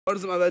What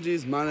is up, my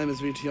veggies? My name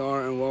is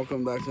VTR and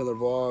welcome back to another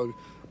vlog.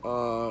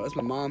 That's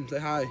my mom. Say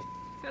hi.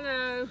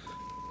 Hello.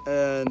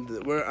 And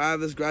I have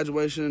this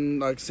graduation,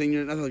 like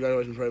senior, not the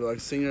graduation parade, but like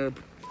senior,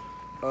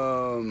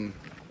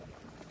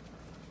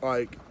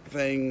 like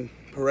thing,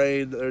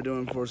 parade that they're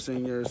doing for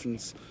seniors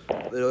since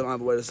they don't have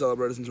a way to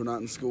celebrate it since we're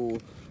not in school.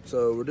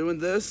 So we're doing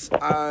this.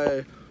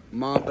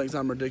 Mom thinks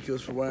I'm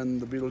ridiculous for wearing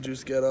the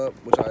Beetlejuice getup,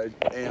 which I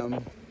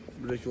am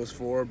ridiculous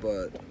for,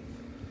 but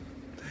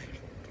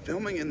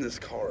filming in this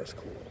car is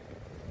cool.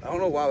 I don't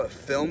know why, but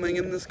filming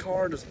in this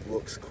car just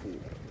looks cool.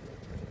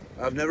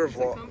 I've never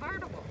vlogged.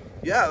 Convertible.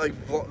 Yeah, like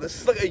this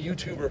is like a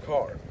YouTuber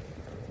car.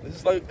 This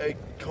is like a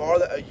car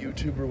that a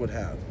YouTuber would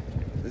have.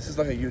 This is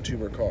like a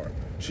YouTuber car.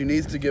 She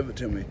needs to give it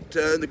to me.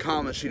 In the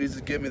comments, she needs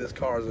to give me this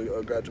car as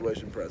a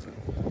graduation present.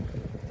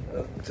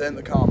 Say in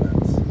the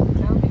comments. Tell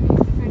me he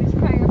needs to finish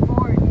paying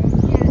for it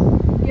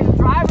and get a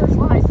driver's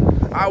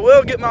license. I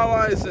will get my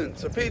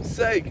license. For Pete's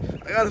sake,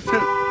 I gotta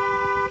finish.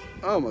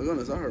 Oh my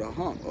goodness, I heard a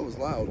honk. That was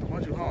loud.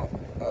 Why'd you honk?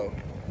 Oh.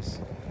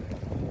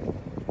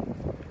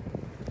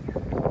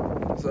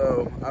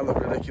 So I look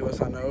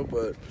ridiculous, I know,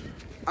 but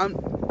I'm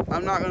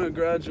not gonna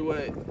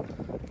graduate.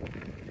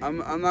 I'm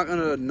not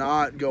gonna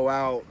not go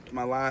out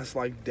my last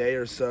like day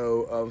or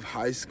so of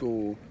high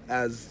school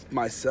as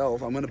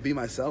myself. I'm gonna be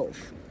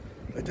myself.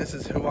 Like, this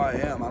is who I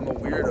am. I'm a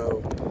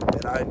weirdo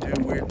and I do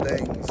weird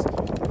things.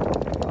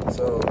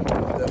 So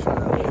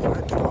definitely, if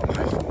I drop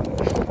my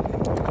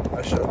phone,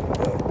 I shouldn't.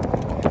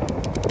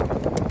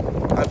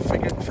 I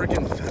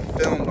freaking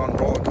filmed on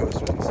roller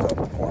coasters and stuff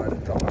before I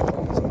didn't drop my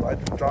phone. So if I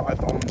drop my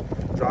phone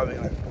driving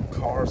in a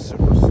car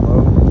super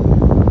slow.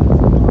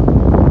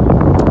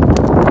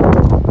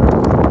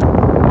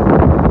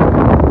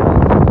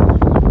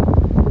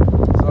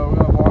 So we're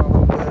gonna vlog a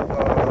little bit.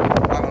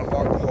 I'm gonna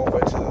vlog the whole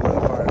way to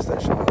the fire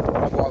station.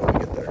 I'll vlog when we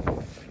get there.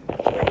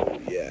 So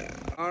yeah.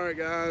 All right,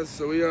 guys.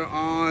 So we are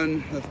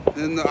on.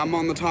 I'm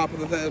on the top of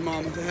the thing.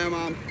 Mom, hey,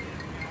 Mom.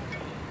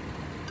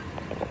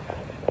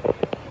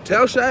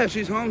 Tell Shay if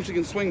she's home, she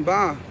can swing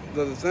by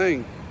the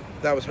thing.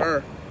 That was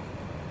her.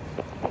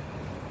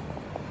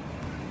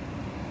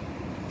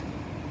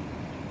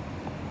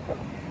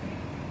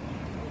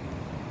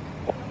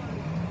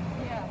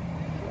 Yeah.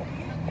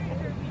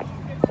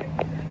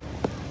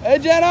 Hey,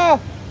 Jenna.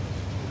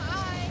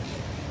 Hi.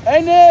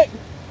 Hey, Nick.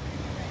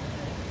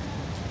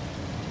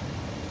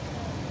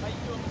 How you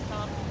doing, Miss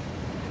Tom?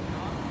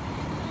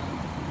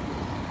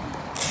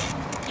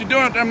 What you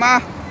doing up there,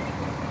 Ma?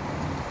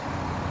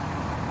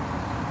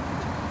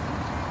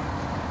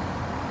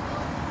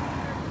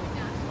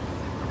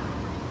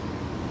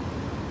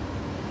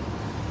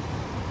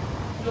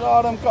 Look at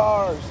all them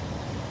cars.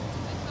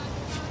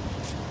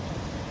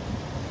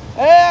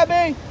 Hey,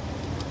 Abby.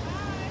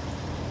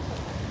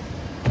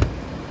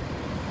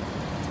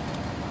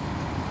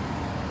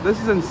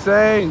 This is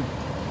insane.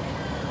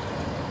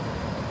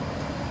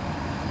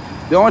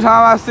 The only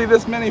time I see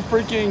this many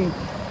freaking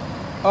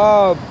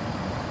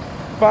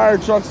fire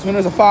trucks is when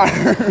there's a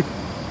fire.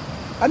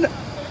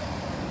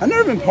 I've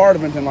never been part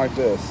of anything like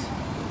this.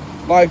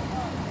 Like,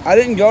 I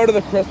didn't go to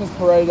the Christmas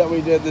parade that we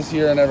did this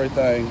year and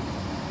everything.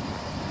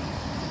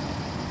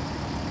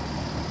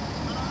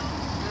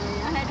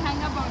 I had to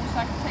hang up on you so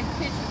I could take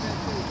pictures real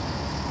quick.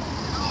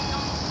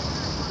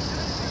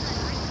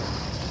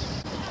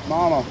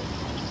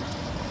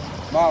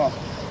 Mama,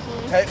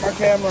 take my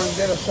camera and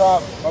get a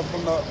shot up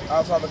from the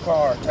outside the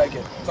car. Take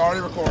it. It's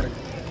already recording.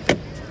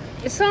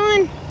 It's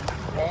on.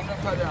 Hold it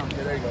upside down.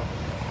 Okay, there you go.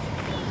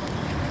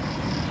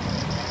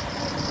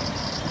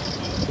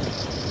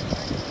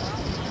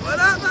 What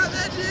up, my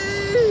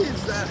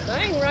veggies?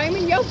 Dang,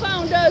 Raymond, your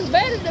phone does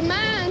better than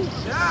mine.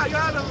 Yeah, I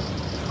got a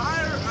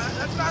higher.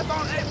 That's an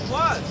iPhone 8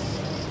 Plus.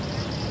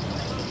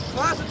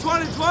 Class of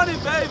 2020,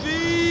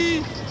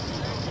 baby.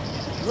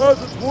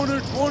 Class of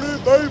 2020,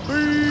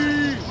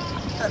 baby.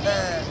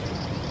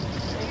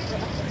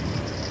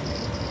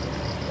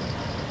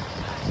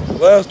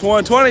 Class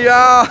 2020,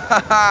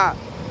 y'all.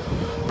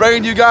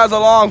 Bringing you guys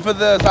along for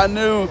this. I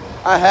knew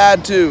I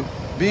had to.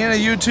 Being a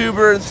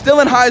YouTuber, still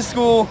in high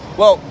school.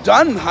 Well,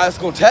 done in high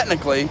school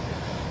technically.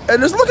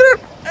 And just look at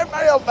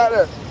everybody else out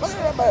there. Look at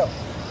everybody else.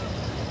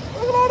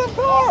 Look at all them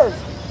cars.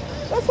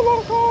 That's a lot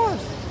of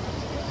cars.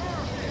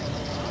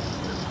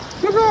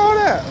 Look at all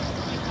that.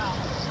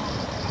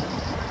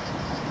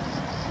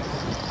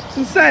 It's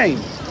insane.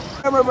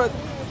 Remember, but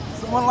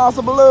someone lost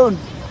a balloon.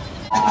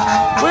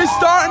 We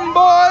starting,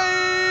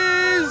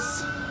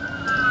 boys!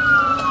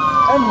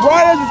 And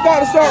right as it's about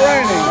to start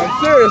raining, like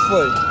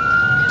seriously.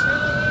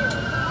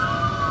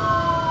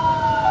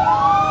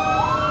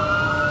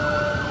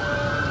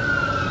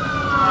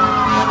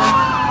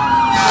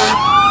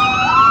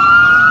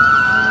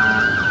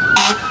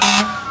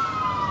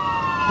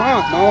 Come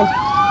on, Mama.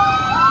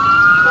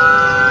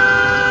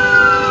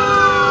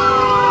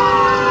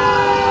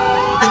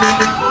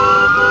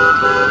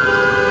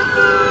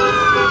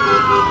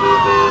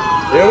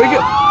 Here we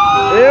go.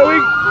 Here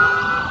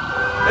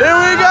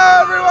we go,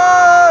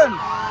 everyone.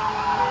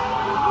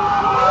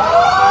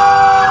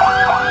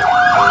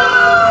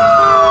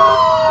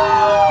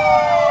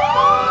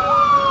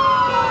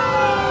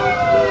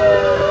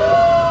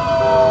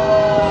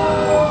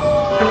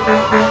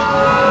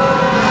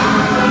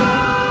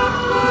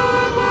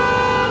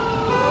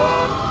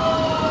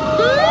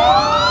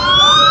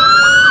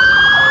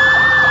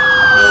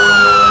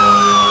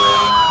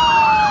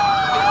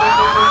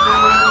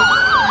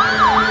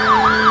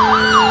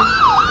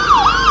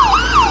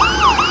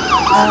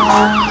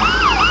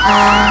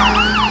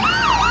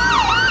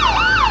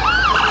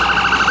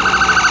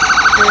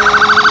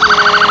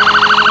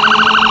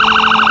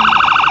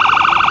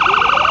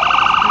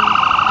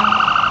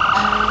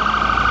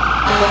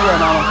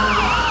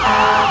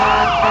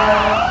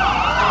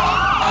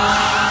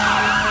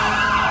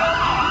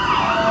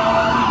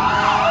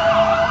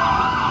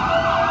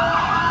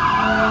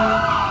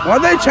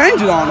 Why'd they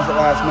change it on us at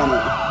last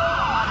minute?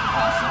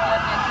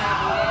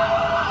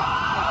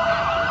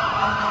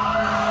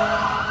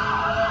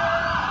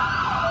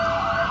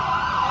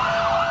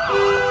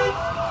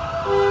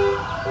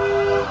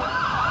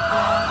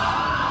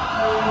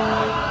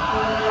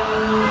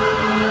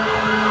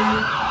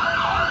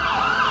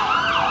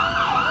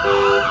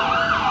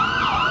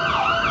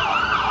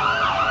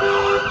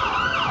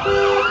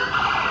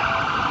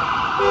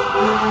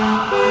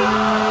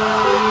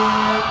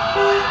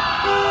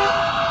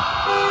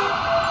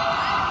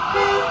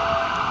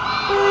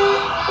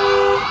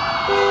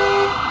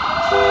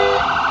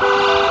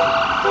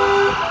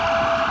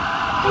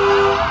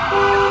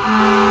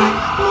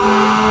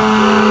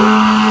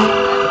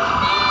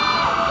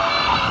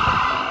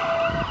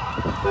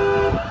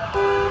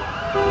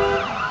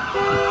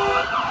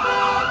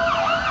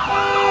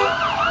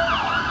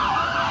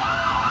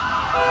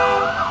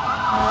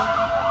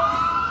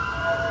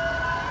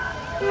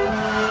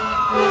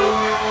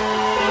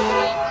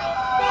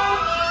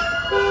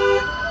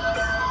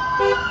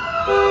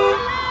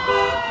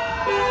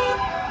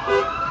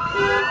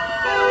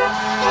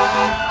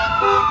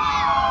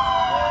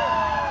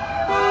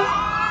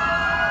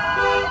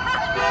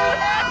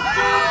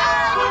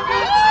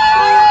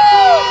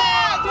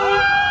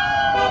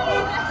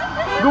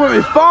 You let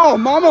me fall,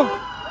 mama.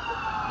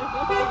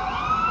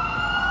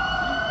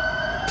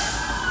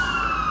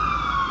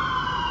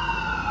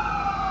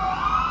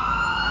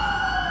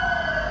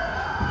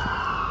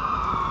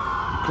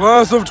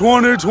 Class of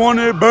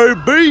 2020,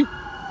 baby.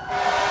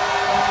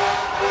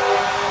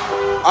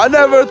 I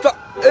never thought,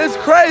 it's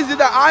crazy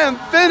that I am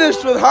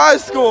finished with high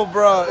school,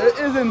 bro. It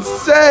is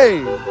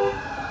insane.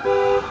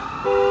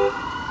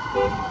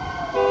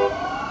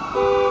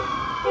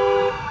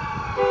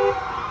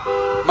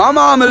 My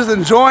mom is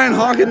enjoying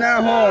honking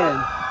that horn.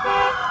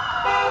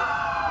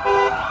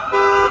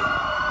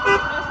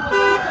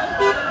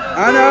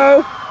 I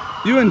know.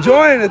 You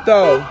enjoying it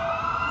though.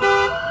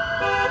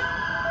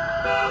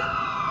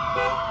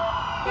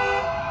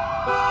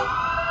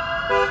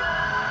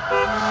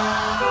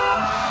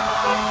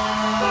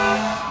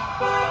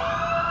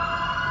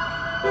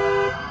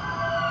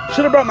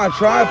 Should have brought my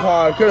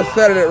tripod. Could have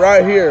set it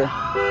right here.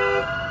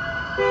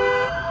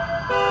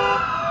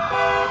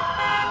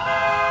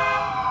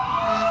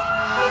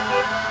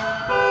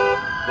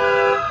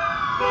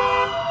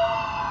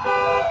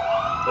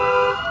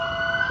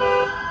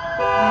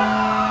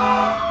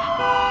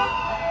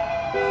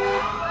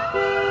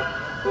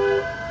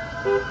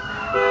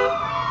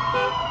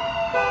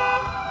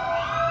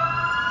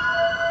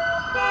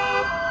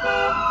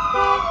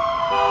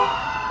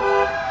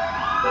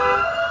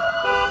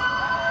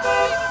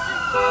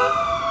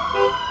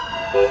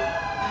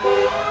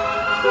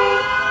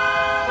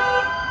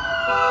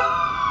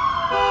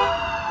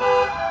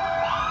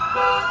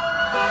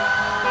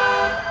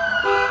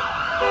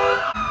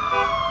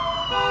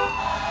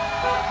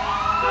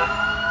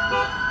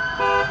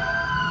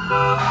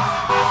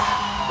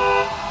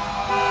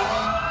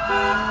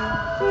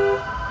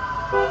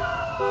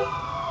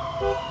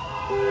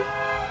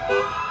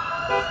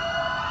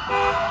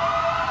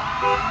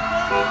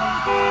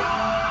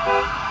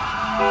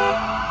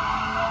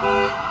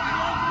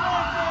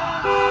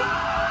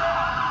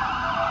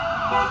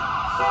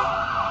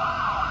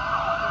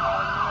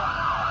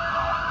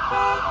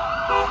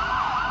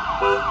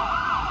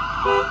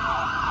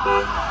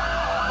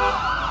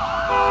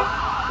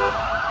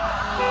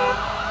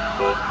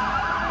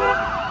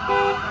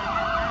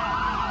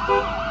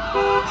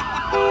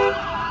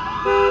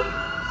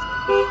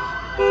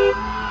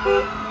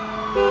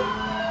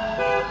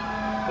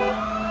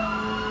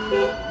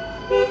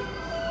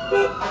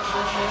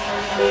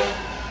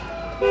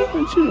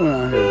 What you doing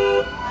out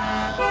here?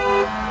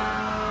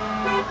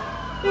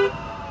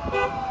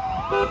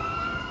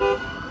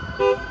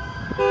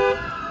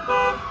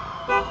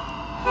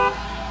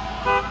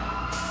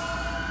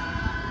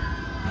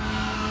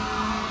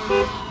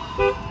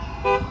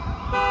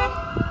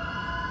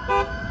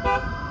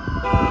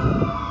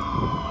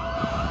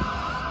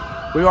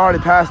 We already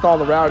passed all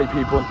the rowdy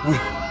people.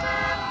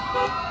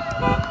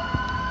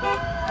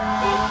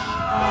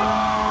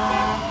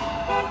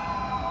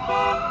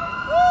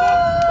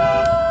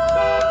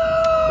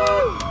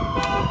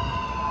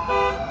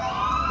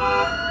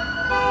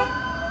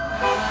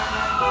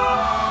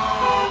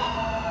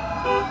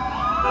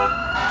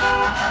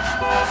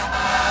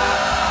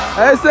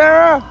 Hey,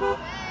 Sarah.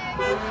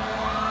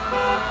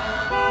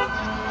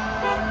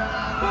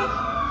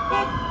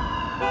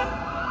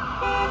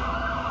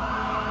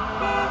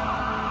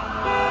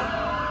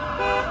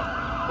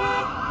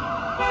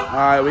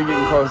 Alright, we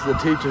getting close to the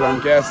teachers,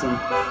 I'm guessing.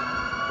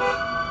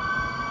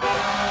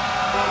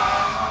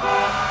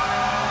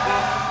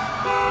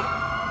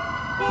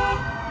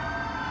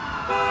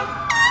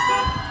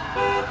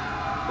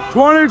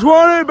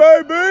 '2020,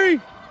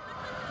 baby!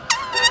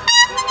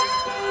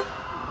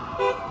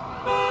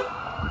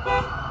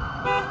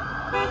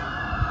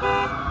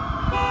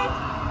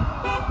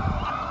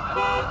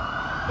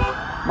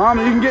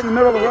 Mama, you can get in the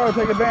middle of the road,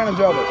 take advantage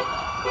of it.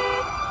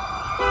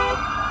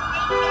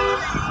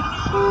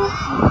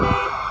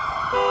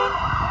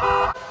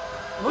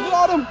 Look at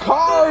all them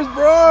cars,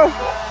 bro.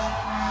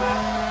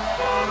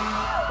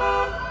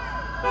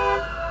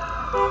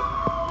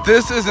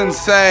 This is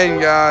insane,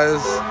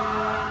 guys.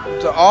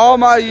 To all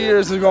my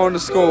years of going to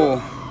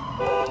school. Only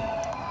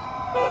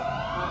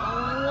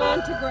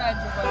one to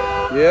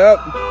graduate. Yep.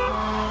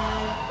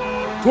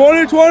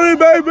 2020,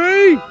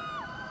 baby.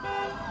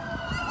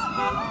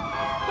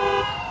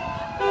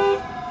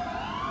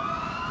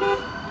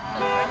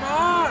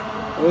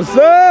 What's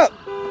up?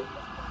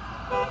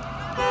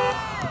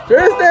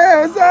 Tristan,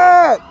 what's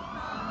up?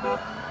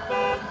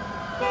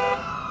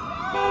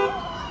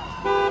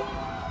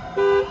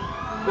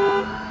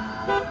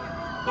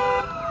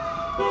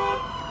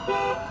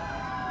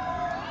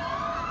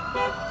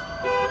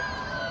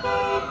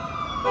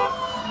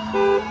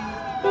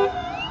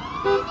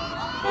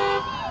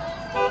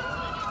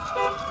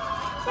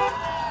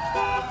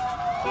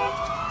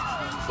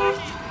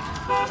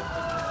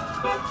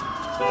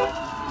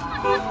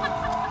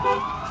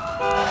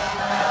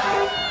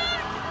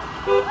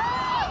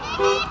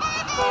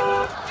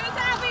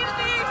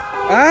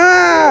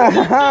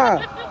 Ah!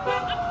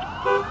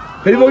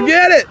 People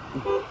get it!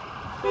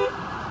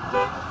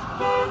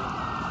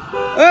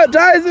 Oh,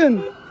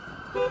 Tyson!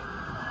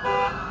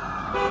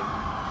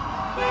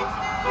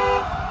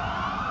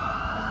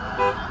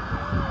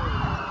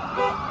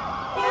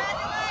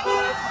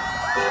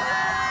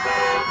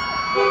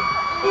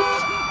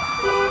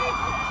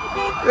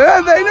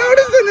 Yeah, they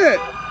noticing it!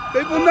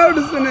 People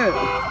noticing it!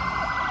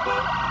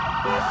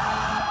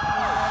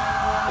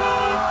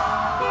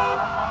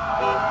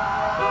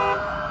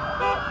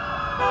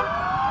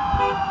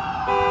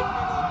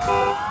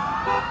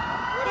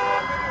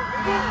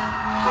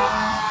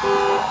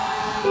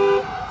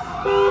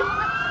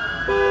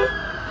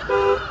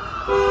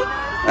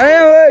 Hey,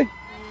 Emily!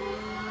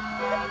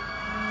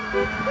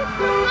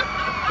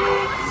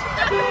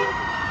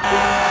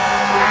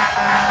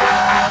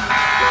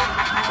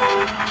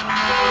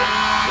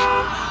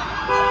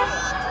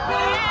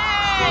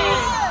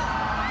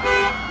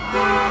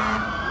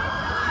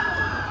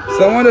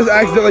 Someone just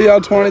accidentally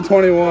yelled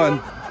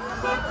 2021.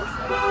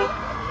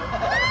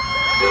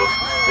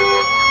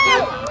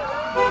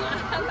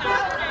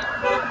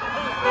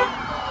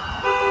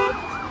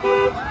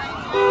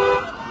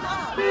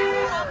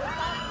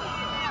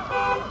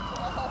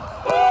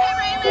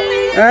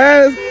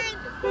 And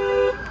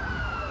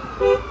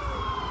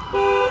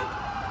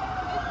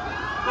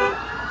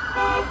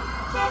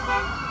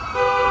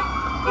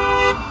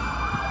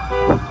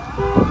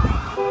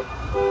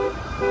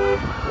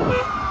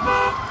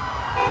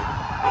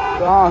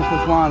gosh,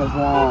 this line is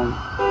long.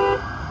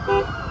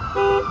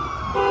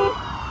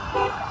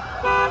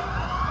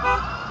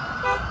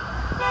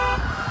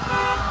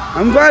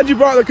 I'm glad you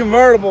brought the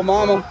convertible,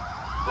 Mama.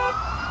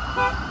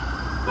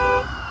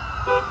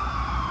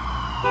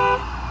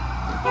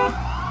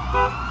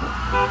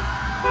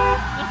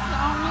 That's the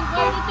only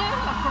way to do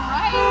a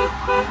parade.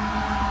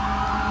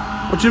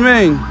 What you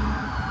mean? In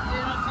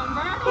a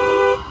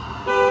convertible.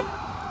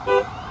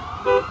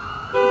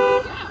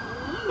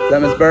 Is that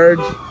Miss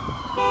Burge?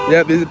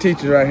 Yep, these are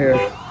teachers right here.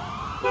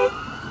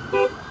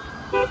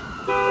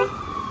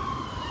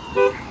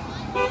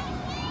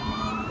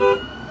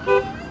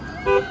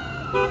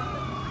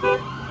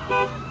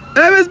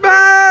 Hey, Miss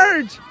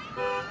Burge!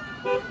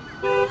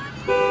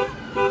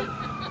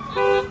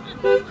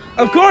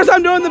 Of course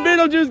I'm doing the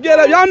Beetlejuice get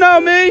up. Y'all know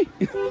me.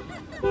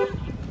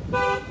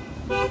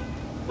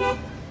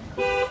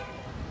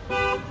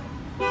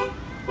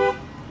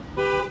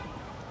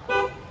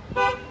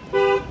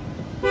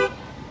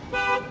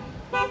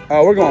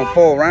 Oh, we're going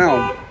full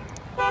round.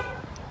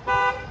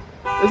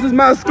 This is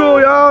my school,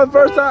 y'all.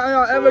 First time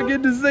y'all ever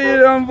get to see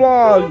it on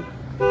vlog.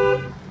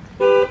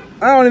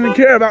 I don't even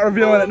care about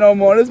revealing it no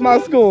more. This is my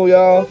school,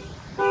 y'all.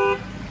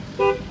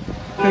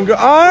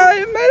 Oh,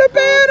 you made a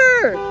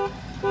banner!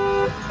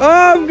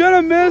 Oh, I'm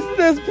gonna miss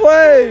this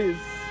place.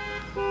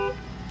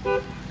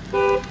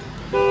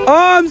 Oh,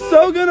 I'm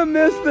so gonna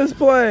miss this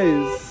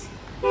place.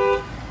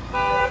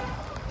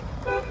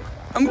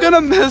 I'm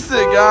gonna miss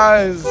it,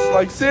 guys.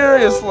 Like,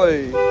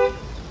 seriously.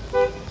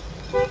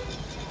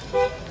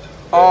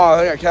 Oh,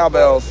 they got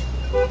cowbells.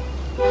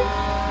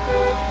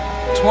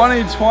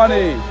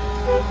 2020.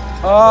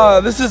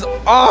 Oh, this is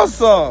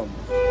awesome.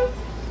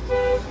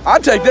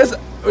 I'd take this.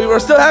 We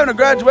were still having a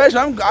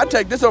graduation. I'd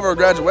take this over a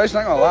graduation,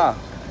 I'm not gonna lie.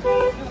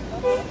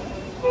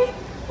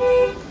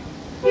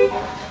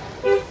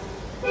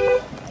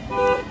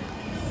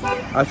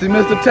 I see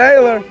Mr.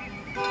 Taylor.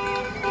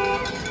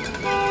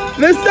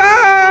 Mr.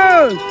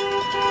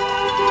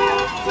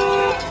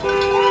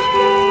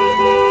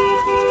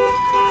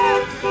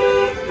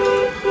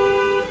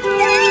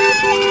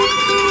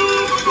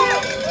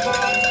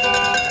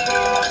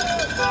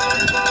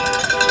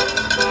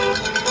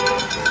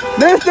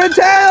 Mr.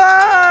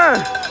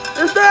 Taylor!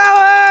 Mr.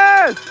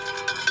 Ellis!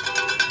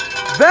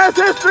 Best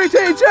history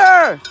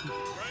teacher!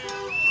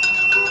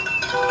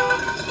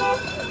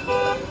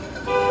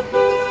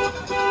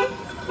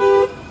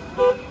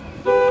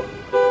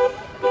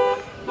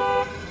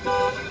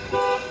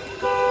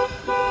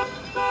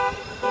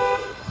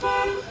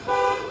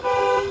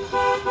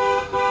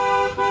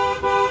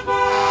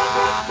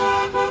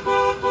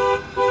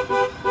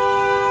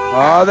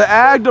 Oh, the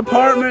ag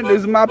department,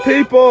 these are my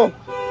people.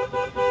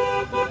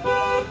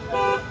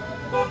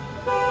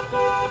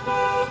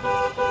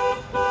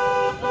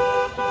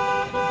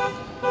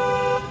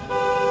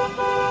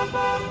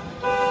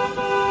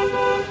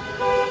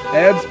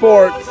 Ed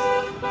Sports.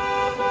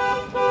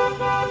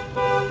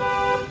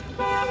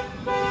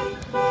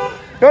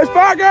 Coach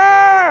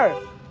Parker!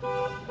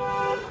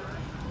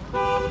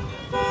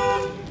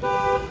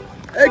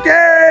 AK!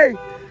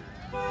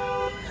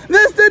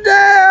 Mr.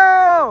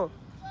 Dale!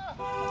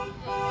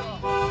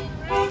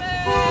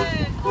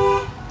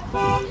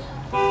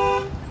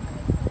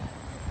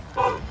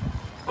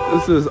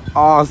 This is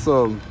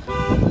awesome.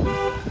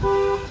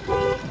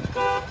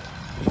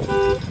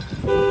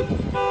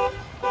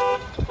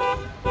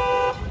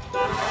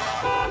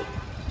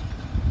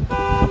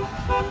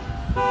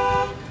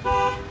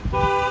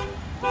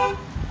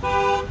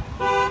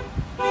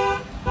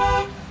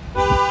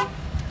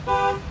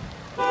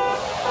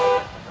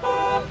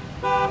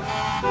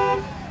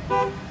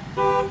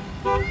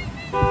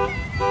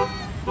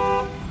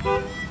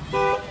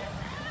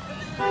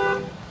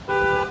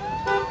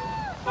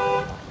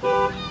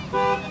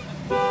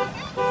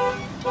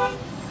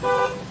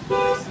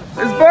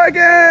 It's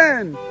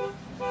bugging!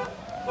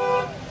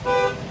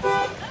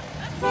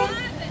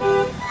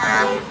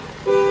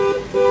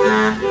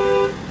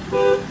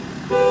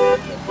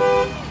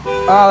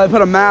 Oh, they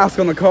put a mask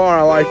on the car.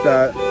 I like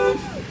that.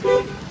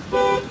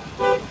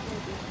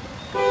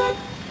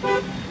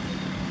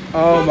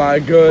 Oh my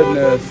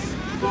goodness.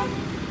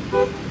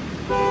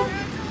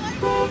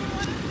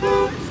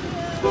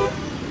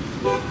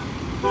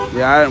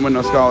 Yeah, I didn't win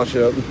no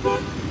scholarship.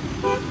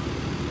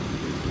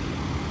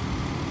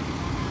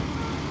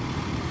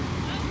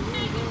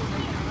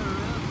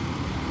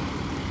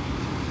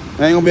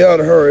 I ain't gonna be able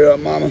to hurry up,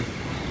 mama.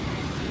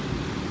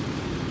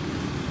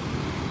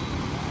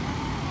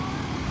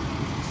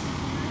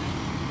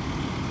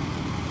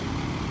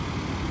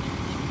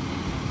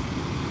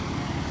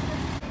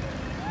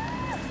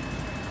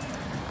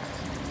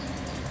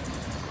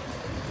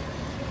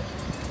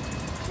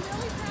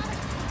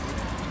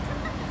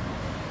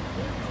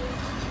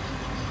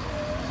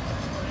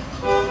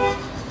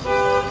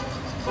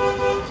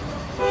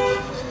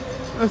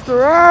 Mr.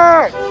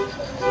 Rock!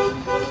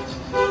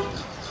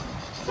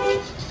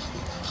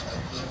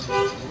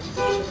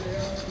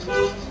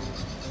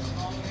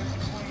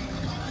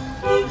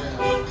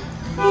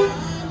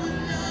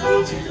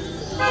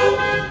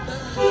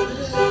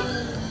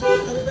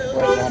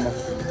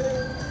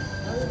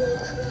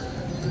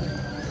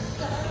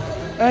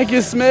 Thank you,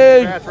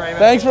 Smig.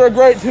 Thanks for a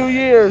great 2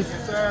 years.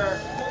 Yes, sir.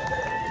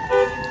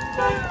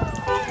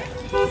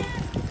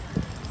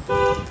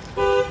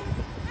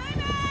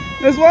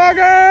 Miss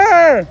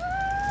Walker!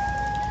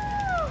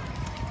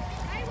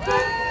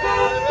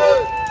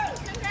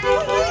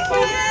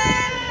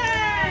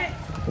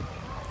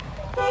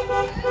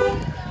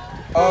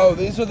 Oh,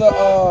 these are the,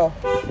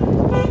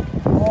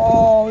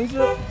 oh, these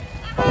are,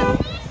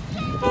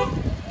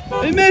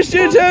 we missed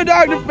you too,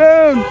 Dr.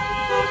 Boone!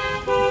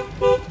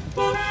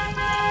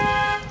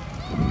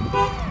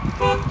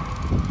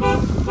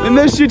 We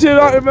missed you too,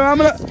 Dr.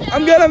 Boone.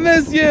 I'm gonna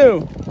miss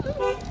you!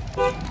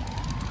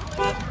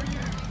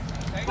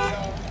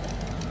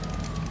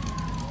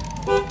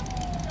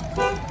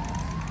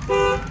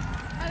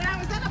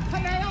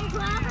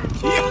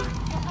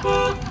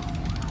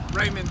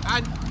 Raymond,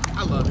 I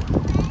love it.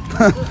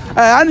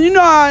 Hey, you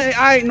know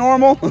I ain't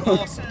normal.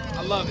 Awesome.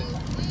 I love it.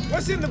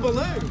 What's in the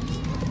balloon?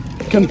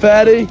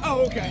 Confetti.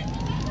 Oh, okay.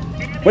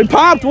 We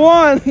popped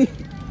one.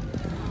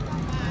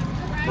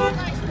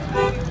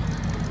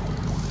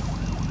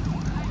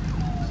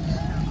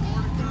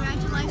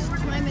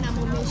 Congratulations, Raymond. I'm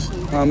gonna miss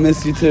you. I'll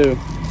miss you too.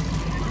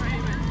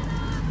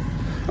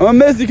 I'm gonna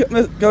miss you,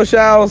 Go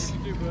Showers.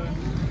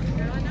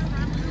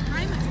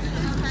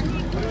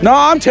 No,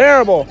 I'm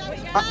terrible.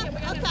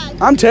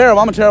 I'm terrible.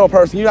 I'm a terrible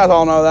person. You guys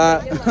all know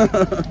that.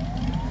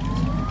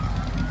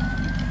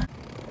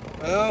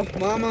 Well,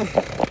 Mama,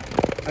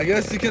 I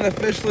guess you can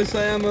officially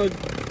say I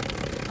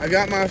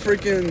got my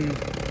freaking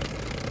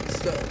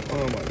stuff.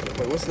 Oh my God.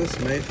 Wait, what's this?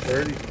 May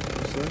 30?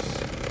 What's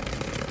this?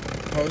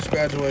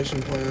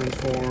 Post-graduation plans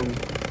form.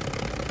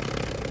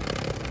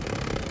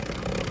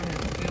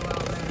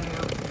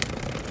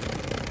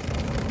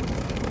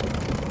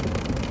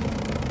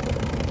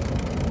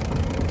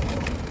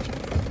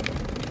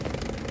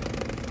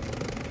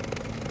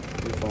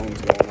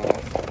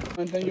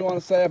 Anything you want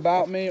to say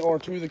about me or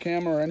to the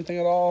camera or anything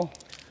at all?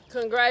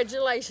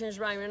 Congratulations,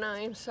 Raymond.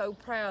 I am so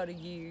proud of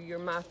you. You're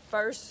my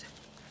first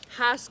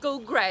high school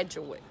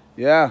graduate.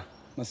 Yeah,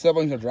 my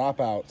siblings are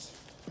dropouts.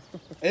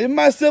 Even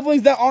my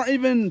siblings that aren't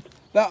even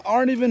that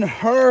aren't even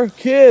her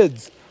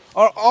kids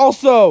are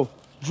also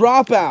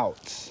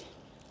dropouts.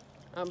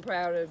 I'm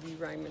proud of you,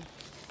 Raymond.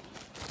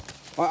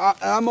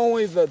 I'm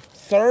only the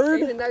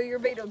third. Even though you're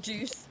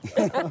Beetlejuice.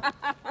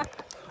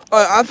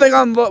 I think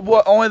I'm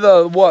only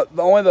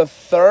the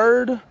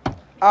third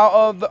out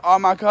of all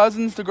my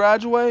cousins to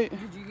graduate.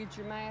 Did you get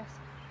your mask?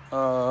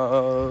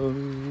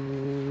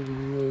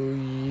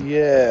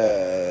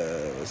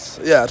 Yes.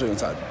 Yeah, I took it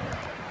inside.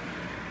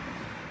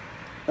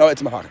 No,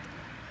 it's in my pocket.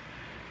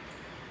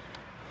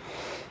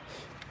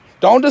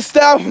 Don't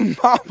disturb Mama.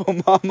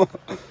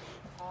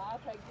 I'll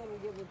take them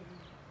and give it to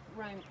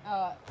Raymond.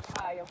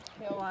 Kyle.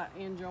 He'll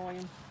enjoy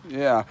them.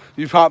 Yeah,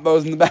 you pop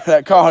those in the back of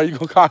that car,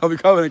 Kyle be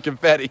covered in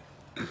confetti.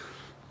 No,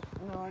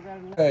 I got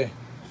enough. Hey,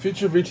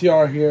 future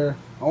VTR here.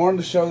 I wanted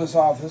to show this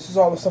off. This is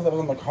all the stuff that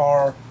was in the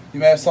car. You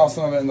may have saw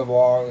some of it in the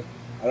vlog.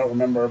 I don't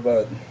remember,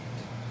 but...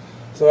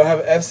 So I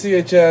have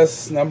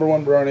FCHS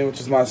 #1 Brony, which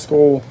is my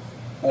school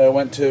that I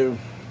went to.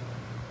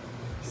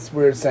 It's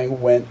weird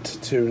saying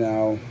went to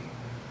now.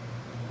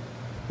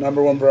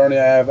 #1 Brony,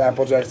 I have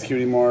Applejack's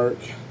Cutie Mark,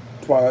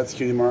 Twilight's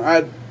Cutie Mark.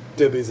 I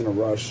did these in a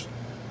rush.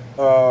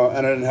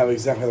 And I didn't have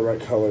exactly the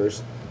right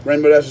colors.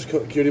 Rainbow Dash's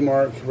Cutie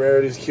Mark,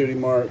 Rarity's Cutie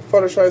Mark,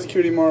 Fluttershy's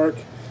Cutie Mark,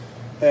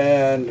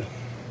 and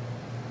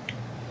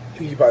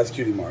Pinkie Pie's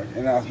Cutie Mark.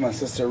 And as my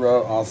sister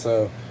wrote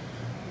also,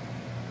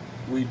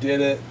 we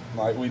did it,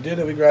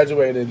 we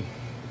graduated.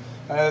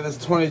 I had this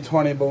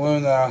 2020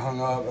 balloon that I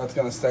hung up, that's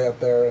going to stay up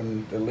there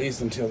and at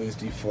least until these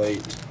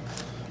deflate.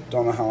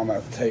 Don't know how long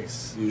that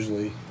takes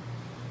usually.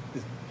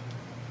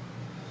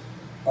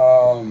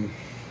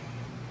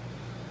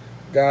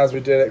 Guys, we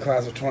did it,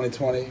 class of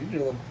 2020. You do a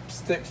little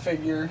stick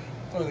figure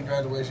with a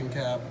graduation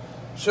cap.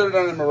 Should have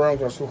done it in maroon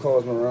because our school color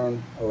is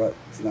maroon. Oh,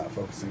 that's not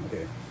focusing.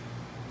 Okay.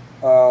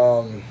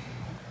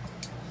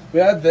 We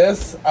had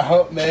this. I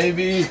hope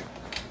maybe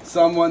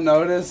someone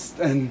noticed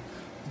and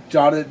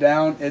jotted it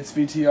down. It's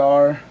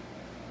VTR.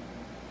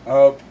 I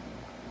hope.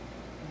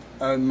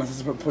 And my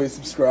sister put please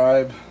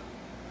subscribe.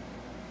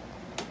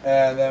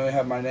 And then we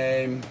have my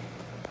name.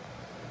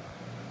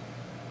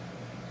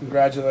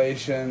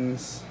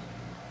 Congratulations.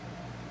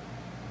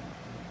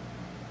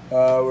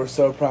 We're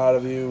so proud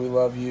of you. We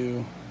love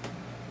you.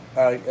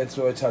 It's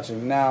really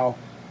touching. Now,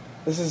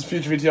 this is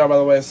future VTR, by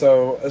the way,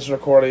 so it's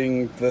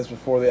recording this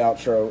before the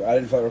outro. I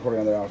didn't feel like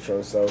recording another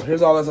outro, so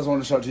here's all this. I just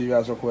wanted to show it to you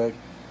guys real quick.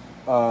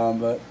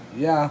 But,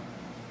 yeah.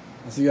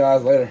 I'll see you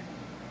guys later.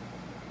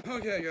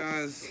 Okay,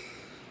 guys.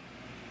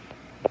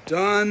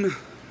 Done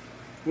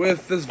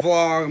with this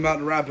vlog. I'm about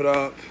to wrap it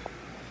up.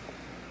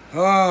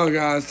 Oh,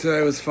 guys,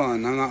 today was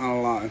fun. I'm not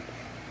gonna lie.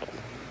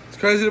 It's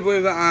crazy to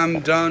believe that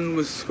I'm done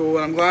with school,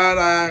 and I'm glad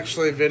I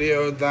actually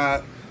videoed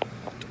that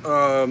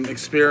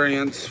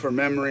experience for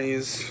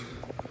memories.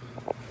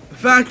 The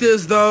fact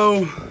is,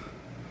 though,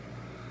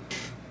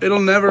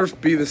 it'll never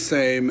be the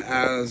same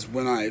as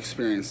when I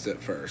experienced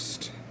it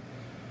first.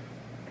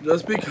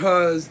 Just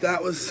because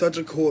that was such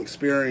a cool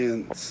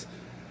experience.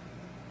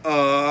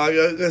 Like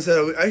I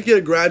said, I could get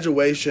a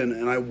graduation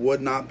and I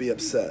would not be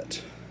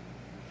upset.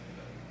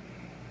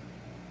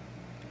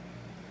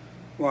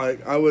 Like,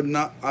 we could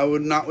not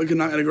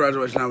get a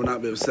graduation, I would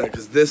not be upset,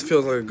 because this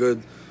feels like a good,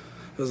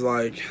 it was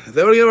like, if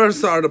they would have given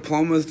us our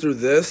diplomas through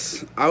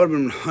this, I would have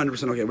been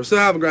 100% okay. We're still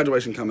having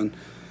graduation coming,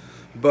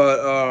 but,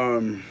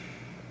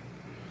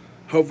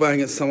 hopefully I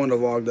can get someone to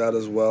vlog that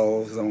as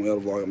well, because I won't be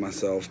able to vlog it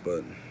myself,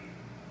 but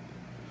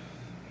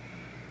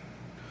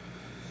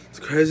it's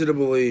crazy to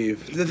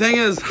believe. The thing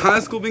is,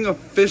 high school being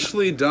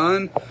officially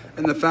done,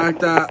 and the fact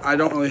that I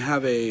don't really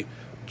have a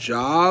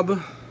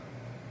job,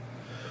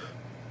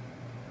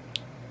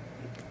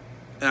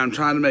 and I'm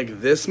trying to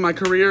make this my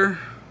career,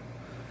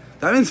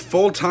 that means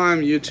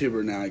full-time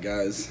YouTuber now,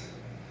 guys.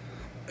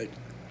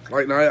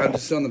 Like now, I'm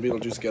just still on the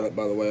Beetlejuice get-up,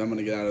 by the way. I'm going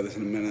to get out of this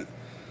in a minute.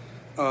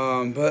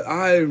 But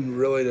I'm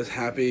really just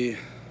happy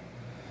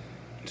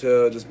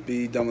to just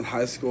be done with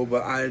high school,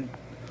 but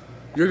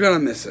you're going to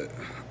miss it.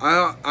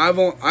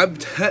 I've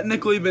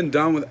technically been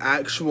done with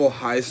actual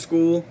high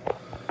school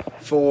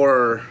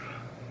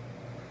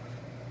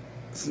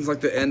since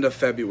like the end of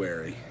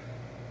February,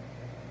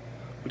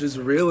 which is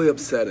really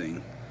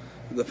upsetting.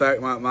 The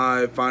fact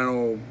my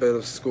final bit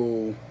of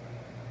school,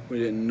 we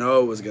didn't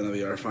know was going to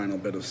be our final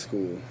bit of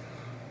school,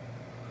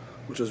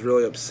 which was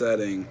really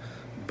upsetting.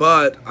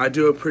 But I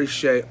do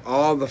appreciate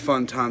all the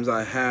fun times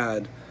I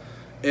had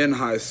in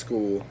high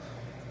school.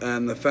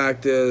 And the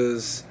fact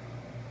is,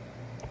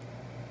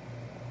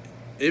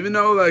 even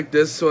though like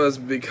this was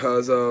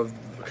because of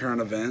current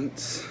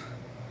events,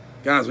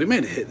 guys, we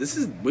made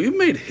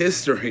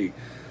history.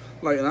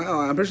 Like,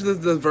 I'm pretty sure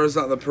this is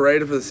the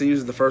parade for the seniors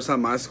is the first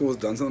time my school has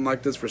done something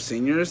like this for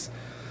seniors.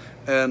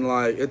 And,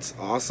 like, it's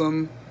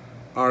awesome.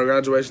 Our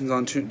graduation's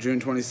on June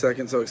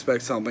 22nd, so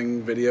expect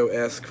something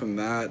video-esque from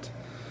that.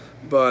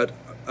 But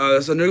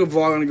there's a new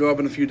vlog going to go up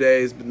in a few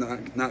days, but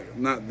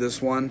not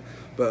this one.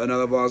 But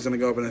another vlog is going to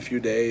go up in a few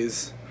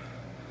days.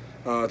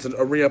 It's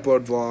a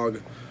re-upload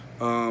vlog,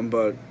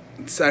 but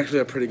it's actually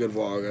a pretty good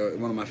vlog.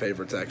 One of my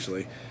favorites,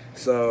 actually.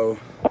 So...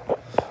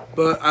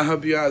 But I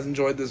hope you guys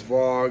enjoyed this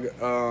vlog.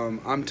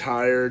 I'm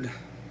tired.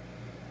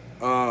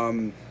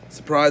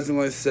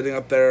 Surprisingly, sitting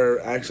up there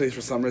actually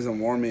for some reason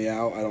wore me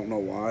out. I don't know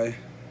why.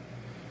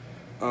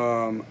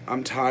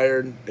 I'm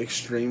tired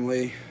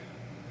extremely,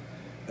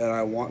 and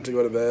I want to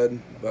go to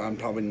bed, but I'm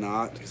probably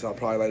not, because I'll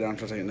probably lay down and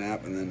try to take a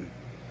nap, and then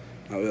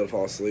I'll be able to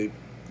fall asleep.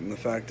 And the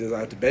fact is, I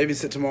have to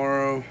babysit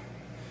tomorrow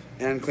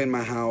and clean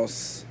my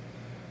house.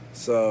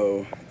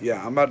 So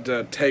yeah, I'm about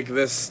to take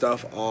this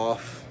stuff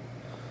off,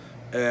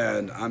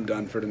 and I'm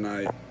done for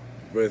tonight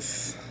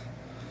with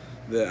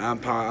the I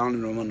don't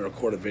even know when to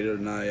record a video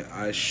tonight.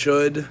 I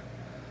should,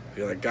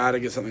 because I gotta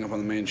get something up on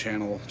the main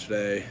channel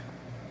today.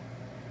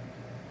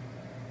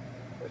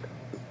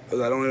 I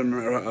don't even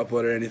remember if I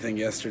uploaded anything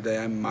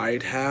yesterday. I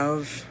might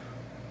have.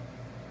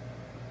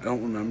 I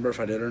don't remember if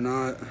I did or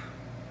not.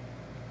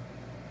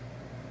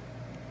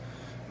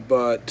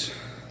 But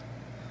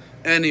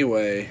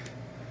anyway,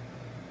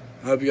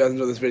 I hope you guys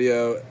enjoyed this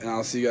video, and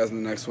I'll see you guys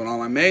in the next one. On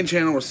my main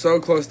channel, we're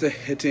so close to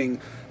hitting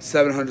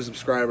 700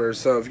 subscribers,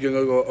 so if you're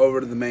going to go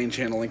over to the main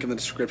channel, link in the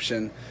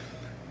description,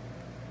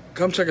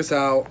 come check us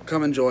out,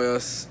 come enjoy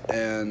us,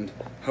 and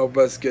help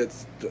us get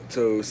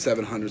to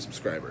 700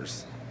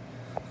 subscribers.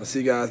 I'll see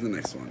you guys in the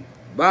next one.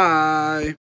 Bye!